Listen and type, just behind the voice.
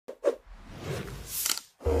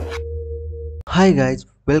Hi guys,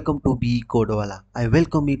 welcome to Becodewala. I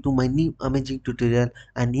welcome you to my new amazing tutorial,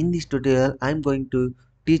 and in this tutorial I am going to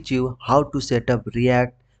teach you how to set up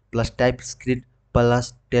React plus TypeScript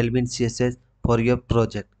plus Tailwind CSS for your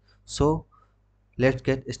project. So let's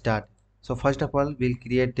get started. So first of all we'll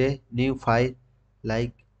create a new file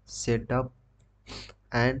like setup,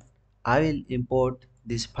 and I will import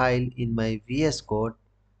this file in my VS Code.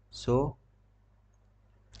 So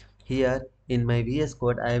here in my VS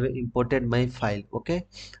Code I have imported my file. Okay,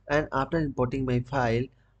 and after importing my file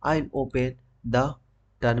I'll open the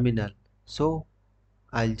terminal. So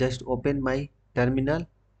I'll just open my terminal.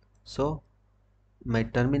 So my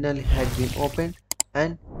terminal has been opened,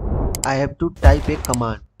 and I have to type a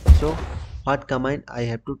command. So what command I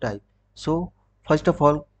have to type? So first of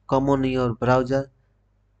all, come on your browser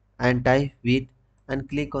and type with and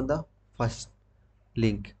click on the first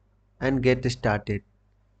link and get started.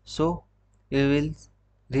 So you will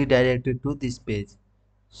redirect it to this page.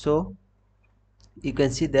 So you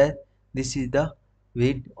can see that this is the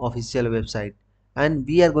Vid official website, and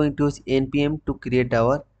we are going to use npm to create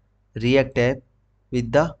our React app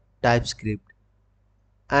with the TypeScript.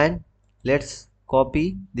 And let's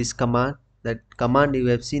copy this command. That command you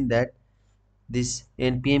have seen that this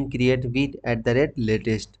npm create with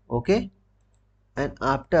 @latest. Okay, and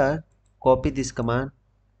after copy this command,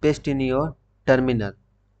 paste in your terminal.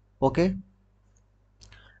 Okay,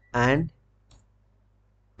 and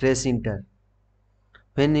press enter.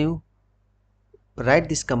 When you write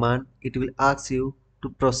this command, it will ask you to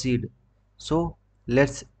proceed. So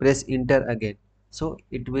let's press enter again. So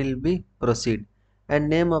it will be proceed. And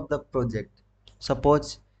name of the project,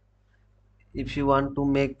 suppose if you want to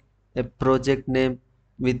make a project name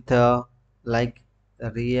with like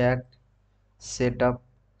React setup,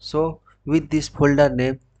 so with this folder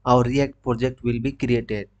name our React project will be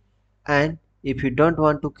created. And if you don't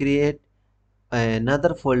want to create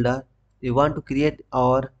another folder, we want to create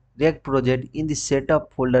our React project in the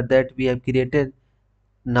setup folder that we have created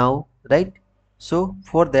now, right? So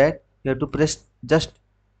for that you have to press just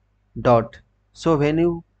dot. So when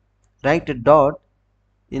you write a dot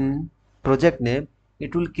in project name,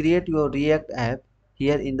 it will create your React app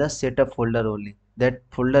here in the setup folder only. That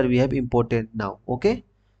folder we have imported now. Okay,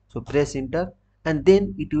 so press enter, and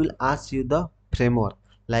then it will ask you the framework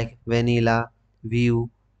like vanilla, Vue,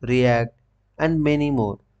 React, and many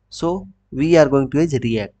more. So we are going to use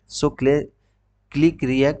React. So click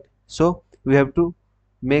React. So we have to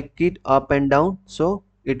make it up and down, so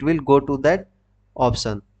it will go to that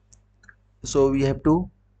option. So we have to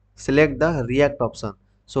select the React option.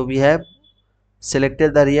 So we have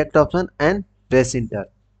selected the React option and press enter.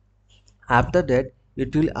 After that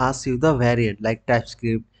it will ask you the variant like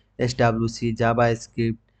TypeScript, SWC,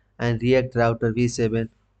 JavaScript, and React Router v7.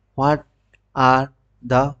 What are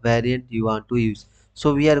the variant you want to use?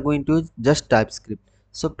 So we are going to use just TypeScript.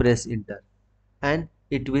 So press enter, and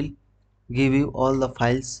it will give you all the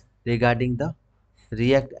files regarding the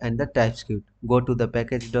React and the TypeScript. Go to the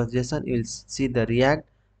package.json, you will see the React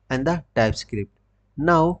and the TypeScript.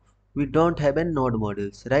 Now we don't have a node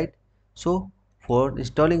modules, right? So for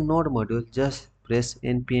installing node module, just press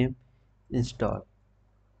npm install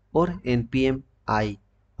or npm I,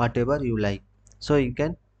 whatever you like. So you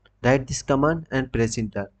can write this command and press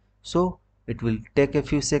enter. So it will take a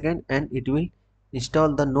few seconds, and it will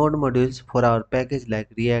install the node modules for our package like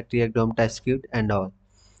React, React DOM, TypeScript, and all.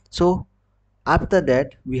 So after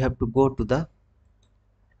that we have to go to the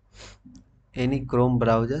any Chrome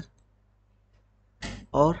browser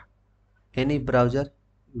or any browser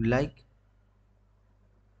you like.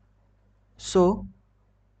 So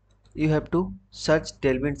you have to search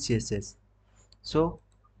Tailwind CSS. So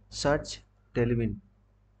search Tailwind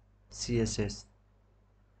CSS.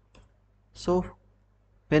 So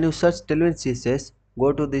when you search Tailwind CSS,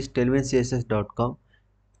 go to this tailwindcss.com,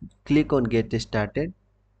 click on get started,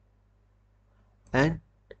 and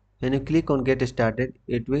when you click on get started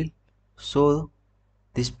it will show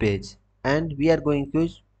this page. And we are going to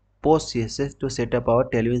use post CSS to set up our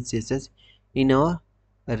Tailwind CSS in our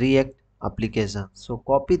React application. So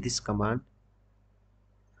copy this command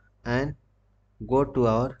and go to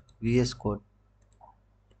our VS Code.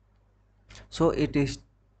 So it is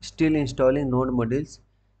still installing node modules,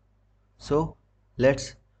 so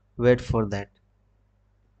let's wait for that.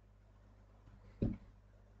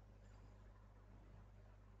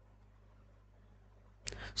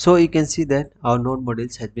 So you can see that our node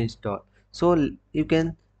modules has been installed. So you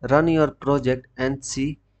can run your project and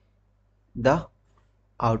see the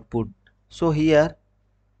output. So here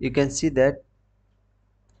you can see that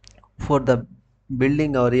for the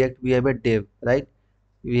building our React we have a dev, right?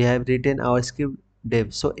 We have written our script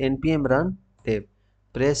dev. So npm run dev.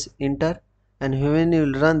 Press enter, and when you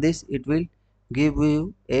will run this, it will give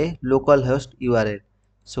you a localhost URL.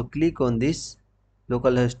 So click on this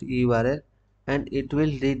localhost URL and it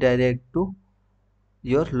will redirect to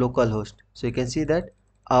your localhost. So you can see that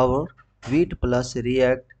our Vite plus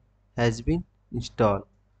React has been installed,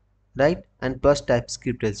 right? And plus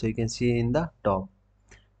TypeScript also you can see in the top.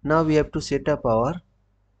 Now we have to set up our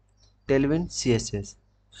Tailwind CSS.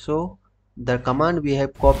 So the command we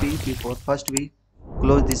have copied before, first we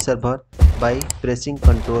close this server by pressing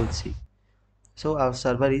Ctrl C. So our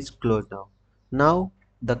server is closed now. Now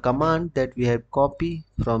the command that we have copied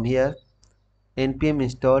from here, npm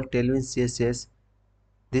install Tailwind CSS,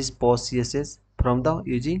 this post CSS from the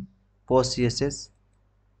using post CSS,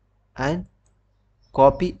 and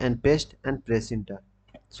copy and paste and press enter.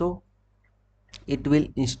 So it will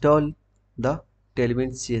install the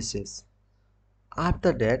Tailwind CSS.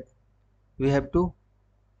 After that we have to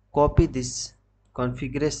copy this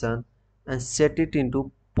configuration and set it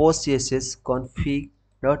into post css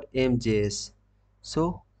config.mjs.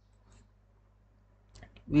 So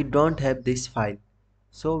we don't have this file,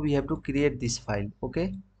 so we have to create this file.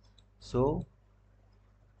 Okay, so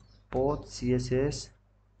post css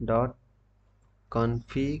dot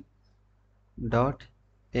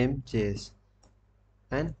config.mjs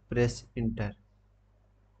and press enter,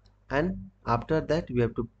 and after that we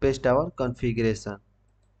have to paste our configuration.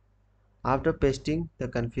 After pasting the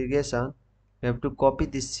configuration, we have to copy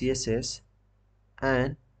this css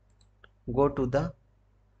and go to the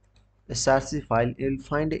src file. You will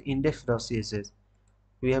find index.css.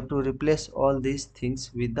 We have to replace all these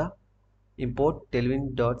things with the import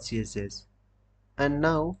tailwind.css, and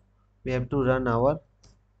now we have to run our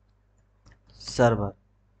server,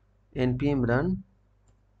 npm run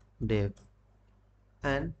dev,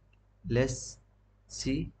 and let's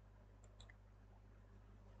see.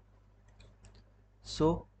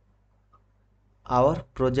 So our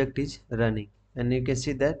project is running, and you can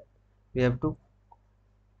see that we have to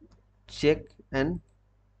check and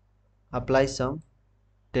apply some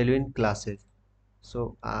Tailwind classes.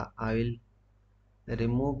 So I will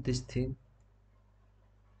remove this thing,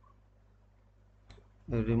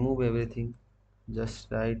 remove everything, just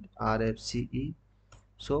write rfce.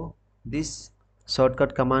 So this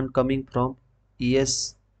shortcut command coming from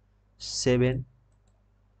es7,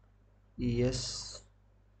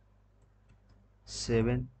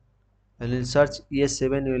 es7, and in search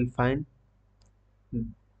es7 you will find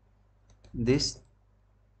this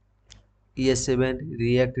es7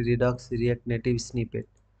 react redux react native snippet.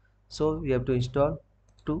 So we have to install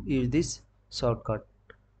to use this shortcut,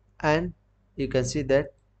 and you can see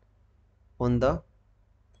that on the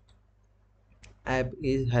app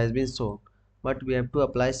has been shown, but we have to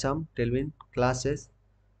apply some Tailwind classes,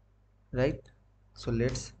 right? So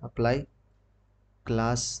let's apply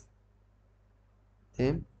class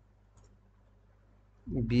m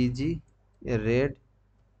bg red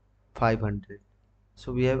 500.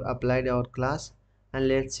 So we have applied our class, and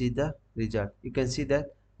let's see the result. You can see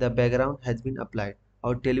that the background has been applied.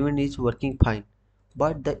 Our Tailwind is working fine,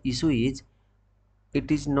 but the issue is it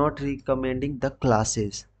is not recommending the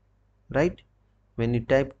classes, right? When you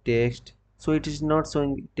type text, so it is not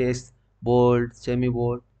showing text bold, semi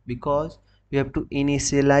bold, because we have to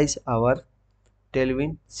initialize our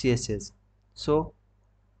Tailwind CSS. So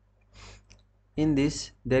in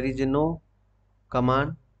this there is no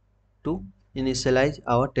command to initialize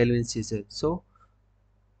our Tailwind CSS. So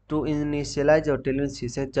to initialize our Tailwind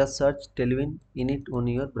CSS, just search Tailwind init on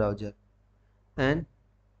your browser, and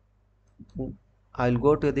I'll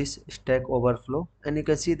go to this Stack Overflow, and you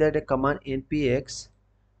can see that a command npx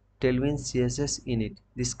Tailwind CSS init,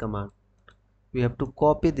 this command we have to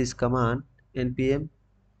copy this command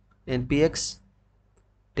npx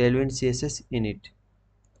Tailwind CSS init,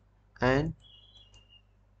 and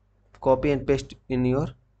copy and paste in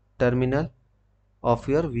your terminal of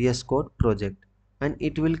your VS Code project, and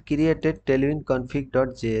it will create a tailwind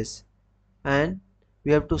config.js, and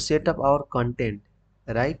we have to set up our content,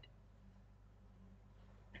 right?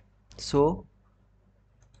 So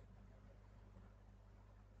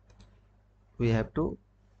we have to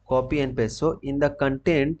copy and paste. So in the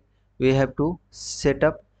content we have to set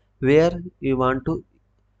up where we want to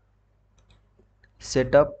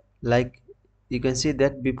set up, like you can see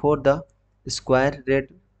that before the square red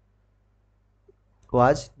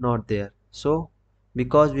was not there. So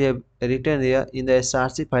because we have written here in the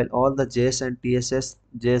src file all the js and tss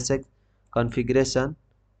jsx configuration,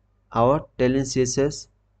 our Tailwind CSS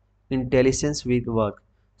intelligence will work.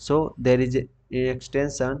 So there is a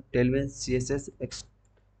extension Tailwind CSS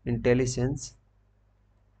intelligence,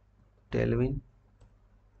 Tailwind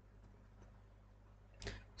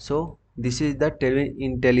So this is the Tailwind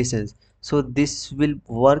intelligence. So this will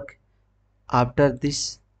work after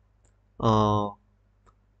this uh,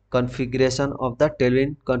 configuration of the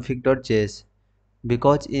Tailwind config.js,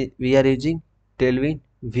 because we are using Tailwind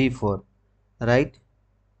v4, right?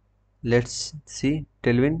 Let's see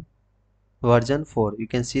Tailwind version 4, you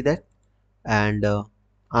can see that. And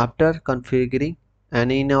after configuring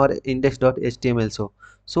and in our index.html,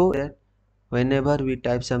 so that whenever we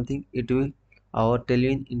type something, it will, our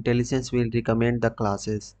Tailwind intelligence will recommend the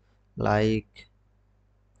classes like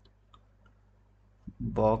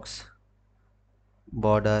box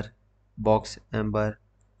border, box amber,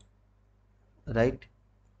 right?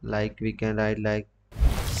 Like we can write like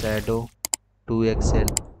shadow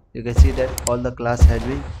 2xl. You can see that all the class has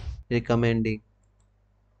been recommending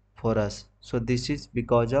for us. So this is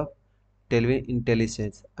because of Tailwind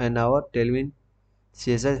intelligence, and our Tailwind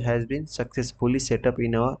CSS has been successfully set up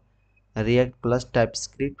in our React plus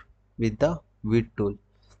TypeScript with the with tool.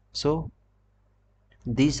 So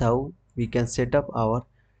this how we can set up our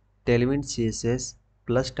Tailwind CSS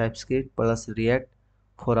plus TypeScript plus React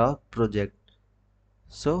for our project.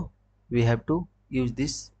 So we have to use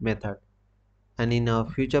this method, and in our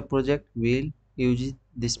future project we will use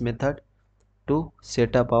this method to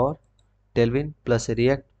set up our Tailwind plus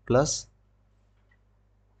React plus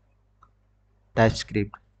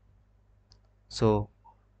TypeScript. So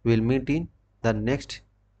we'll meet in the next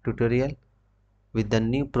tutorial with the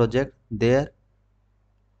new project. There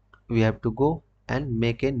we have to go and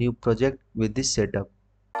make a new project with this setup.